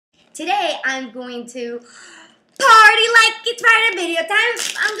Today I'm going to party like it's Friday video time.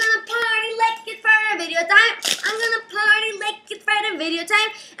 I'm gonna party like it's Friday video time. I'm gonna party like it's Friday video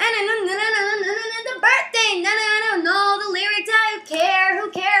time. And the birthday. No, the lyrics. I care.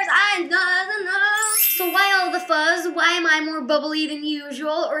 Who cares? I don't know. So why all the fuzz? Why am I more bubbly than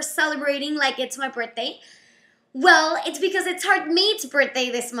usual or celebrating like it's my birthday? Well, it's because it's Heartmate's birthday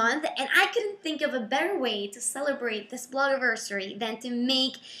this month, and I couldn't think of a better way to celebrate this blogiversary than to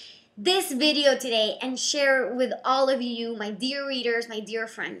make this video today and share with all of you, my dear readers, my dear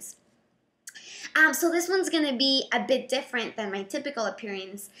friends. So this one's gonna be a bit different than my typical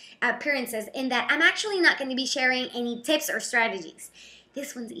appearances in that I'm actually not gonna be sharing any tips or strategies.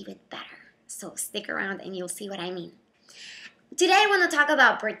 This one's even better, so stick around and you'll see what I mean. Today I want to talk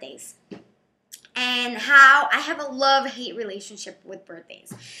about birthdays and how I have a love-hate relationship with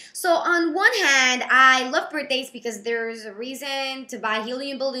birthdays. So on one hand, I love birthdays because there's a reason to buy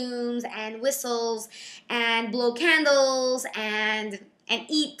helium balloons and whistles and blow candles and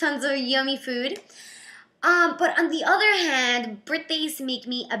eat tons of yummy food. But on the other hand, birthdays make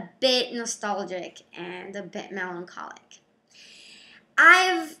me a bit nostalgic and a bit melancholic.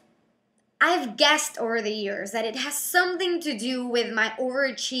 I've guessed over the years that it has something to do with my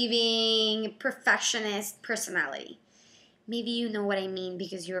overachieving, perfectionist personality. Maybe you know what I mean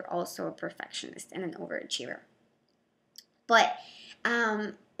because you're also a perfectionist and an overachiever. But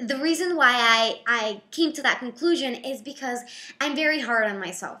the reason why I came to that conclusion is because I'm very hard on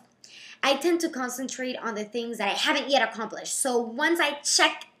myself. I tend to concentrate on the things that I haven't yet accomplished. So once I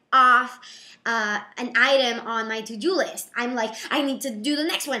check off an item on my to-do list, I'm like, I need to do the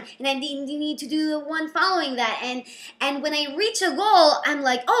next one, and I need to do the one following that, and when I reach a goal, I'm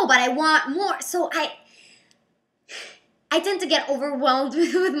like, oh, but I want more. So I tend to get overwhelmed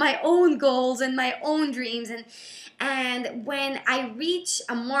with my own goals and my own dreams, and when I reach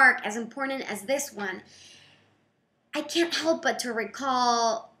a mark as important as this one, I can't help but to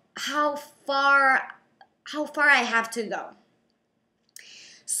recall how far I have to go.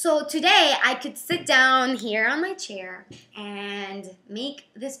 So today I could sit down here on my chair and make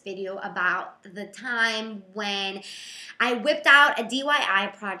this video about the time when I whipped out a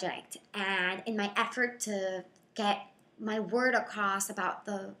DIY project, and in my effort to get my word across about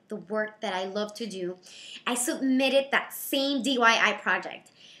the work that I love to do, I submitted that same DIY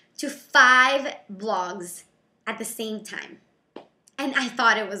project to 5 blogs at the same time, and I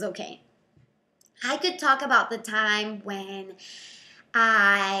thought it was okay. I could talk about the time when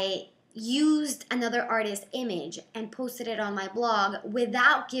I used another artist's image and posted it on my blog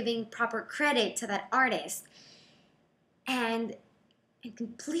without giving proper credit to that artist, and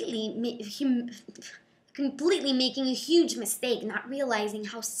completely making a huge mistake, not realizing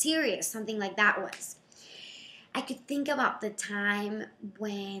how serious something like that was. I could think about the time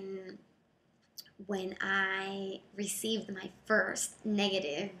when I received my first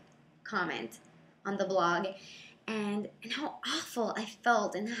negative comment on the blog, and how awful I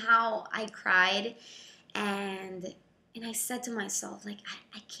felt and how I cried, and I said to myself, like,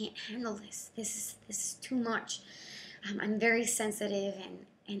 I can't handle this. This is too much. I'm very sensitive,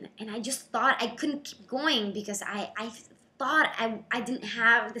 and I just thought I couldn't keep going because I thought I didn't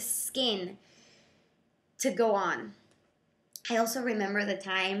have the skin to go on. I also remember the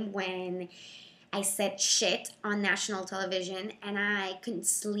time when I said shit on national television and I couldn't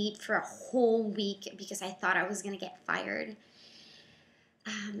sleep for a whole week because I thought I was going to get fired.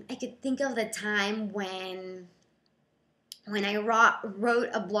 I could think of the time when I wrote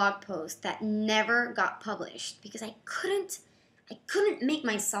a blog post that never got published because I couldn't make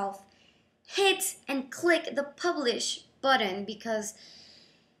myself hit and click the publish button because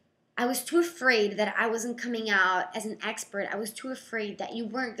I was too afraid that I wasn't coming out as an expert. I was too afraid that you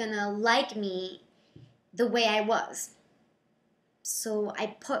weren't gonna like me the way I was. So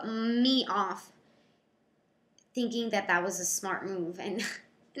I put me off thinking that that was a smart move. And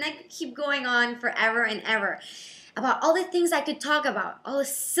I could keep going on forever and ever about all the things I could talk about, all the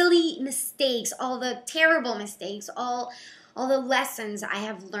silly mistakes, all the terrible mistakes, all the lessons I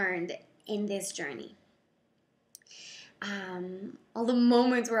have learned in this journey. All the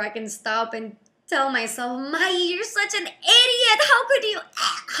moments where I can stop and tell myself, Mayi, you're such an idiot. How could you?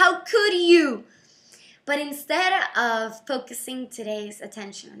 How could you? But instead of focusing today's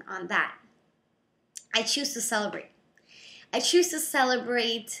attention on that, I choose to celebrate. I choose to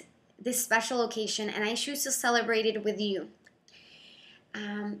celebrate this special occasion, and I choose to celebrate it with you.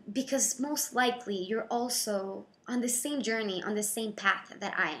 Because most likely you're also on the same journey, on the same path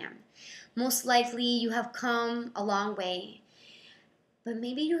that I am. Most likely you have come a long way, but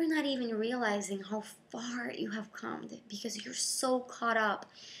maybe you're not even realizing how far you have come because you're so caught up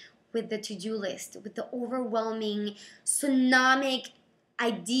with the to-do list, with the overwhelming tsunami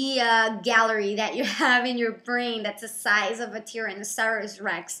idea gallery that you have in your brain that's the size of a Tyrannosaurus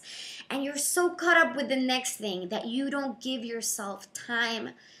Rex, and you're so caught up with the next thing that you don't give yourself time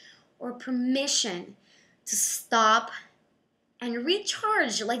or permission to stop and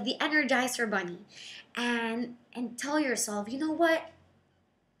recharge like the Energizer Bunny and tell yourself, you know what?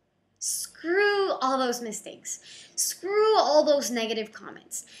 Screw all those mistakes. Screw all those negative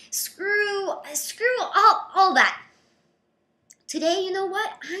comments. Screw all that. Today, you know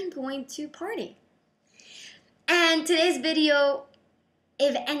what? I'm going to party. And today's video,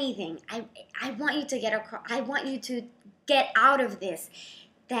 if anything, I want you to get out of this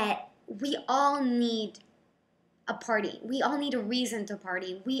that we all need a party. We all need a reason to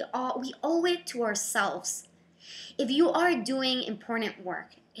party. We owe it to ourselves. If you are doing important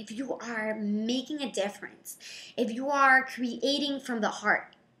work, if you are making a difference, if you are creating from the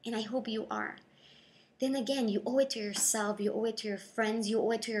heart, and I hope you are, then again, you owe it to yourself, you owe it to your friends, you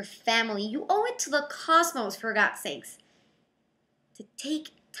owe it to your family, you owe it to the cosmos, for God's sakes, to take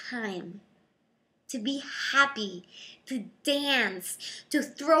time, to be happy, to dance, to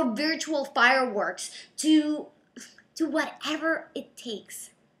throw virtual fireworks, to whatever it takes,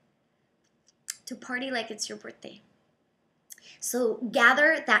 to party like it's your birthday. So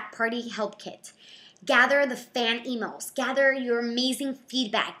gather that party help kit. Gather the fan emails. Gather your amazing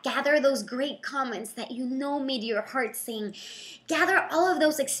feedback. Gather those great comments that you know made your heart sing. Gather all of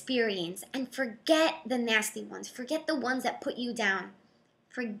those experiences and forget the nasty ones. Forget the ones that put you down.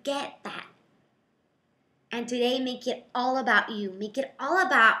 Forget that. And today, make it all about you. Make it all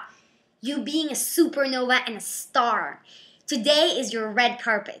about you being a supernova and a star. Today is your red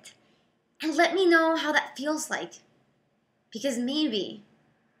carpet. And let me know how that feels like. Because maybe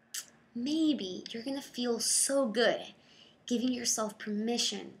you're going to feel so good giving yourself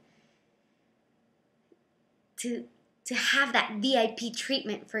permission to have that VIP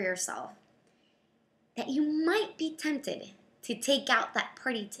treatment for yourself that you might be tempted to take out that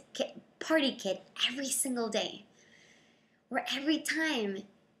party kit every single day, or every time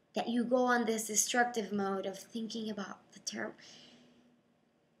that you go on this destructive mode of thinking about the terrible.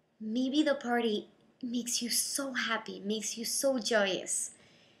 Maybe the party makes you so happy, makes you so joyous,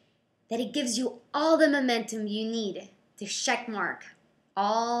 that it gives you all the momentum you need to check mark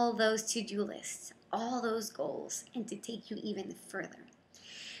all those to-do lists, all those goals, and to take you even further.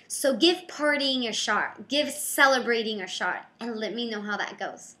 So give partying a shot, give celebrating a shot, and let me know how that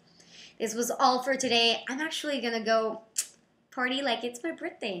goes. This was all for today. I'm actually gonna go party like it's my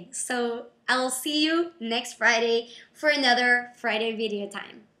birthday. So I'll see you next Friday for another Friday video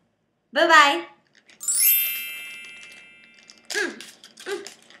time. Bye-bye.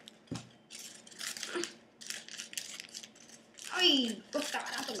 Ay, pues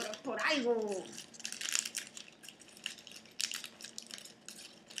barato, pero por algo.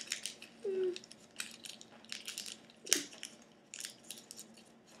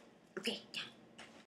 Okay.